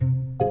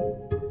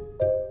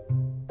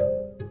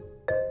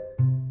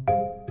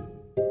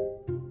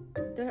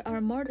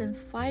than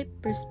 5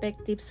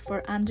 perspectives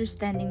for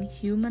understanding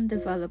human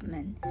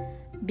development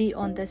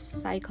beyond the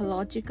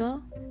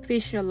psychological,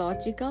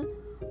 physiological,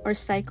 or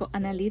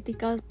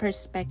psychoanalytical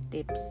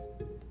perspectives.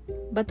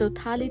 But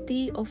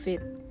totality of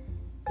it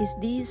is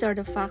these are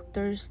the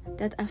factors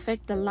that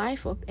affect the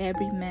life of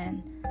every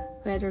man,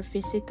 whether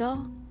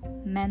physical,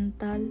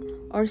 mental,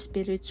 or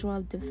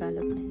spiritual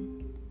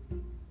development.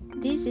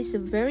 This is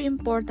very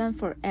important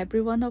for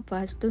every one of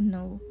us to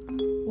know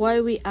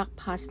why we act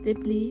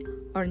positively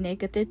or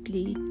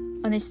negatively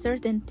on a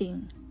certain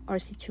thing or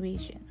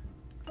situation,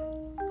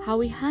 how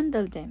we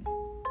handle them,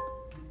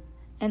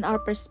 and our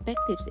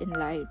perspectives in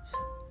life.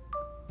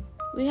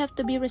 We have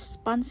to be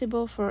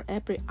responsible for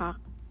every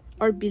act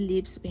or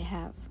beliefs we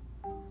have.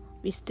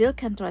 We still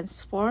can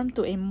transform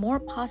to a more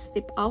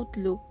positive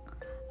outlook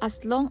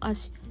as long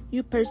as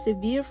you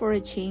persevere for a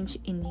change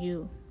in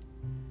you.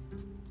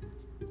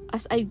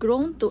 As I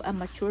grown to a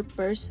mature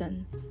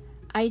person,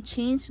 I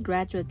changed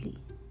gradually,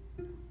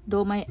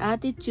 though my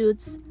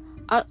attitudes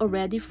are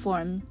already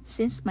formed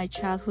since my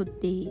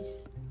childhood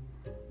days.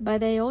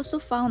 But I also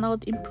found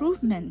out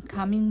improvement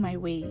coming my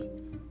way,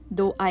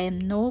 though I am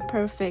no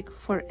perfect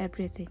for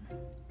everything.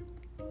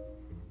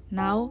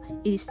 Now,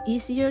 it is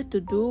easier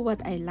to do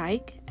what I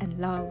like and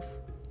love.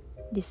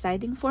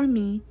 Deciding for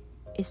me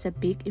is a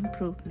big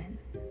improvement.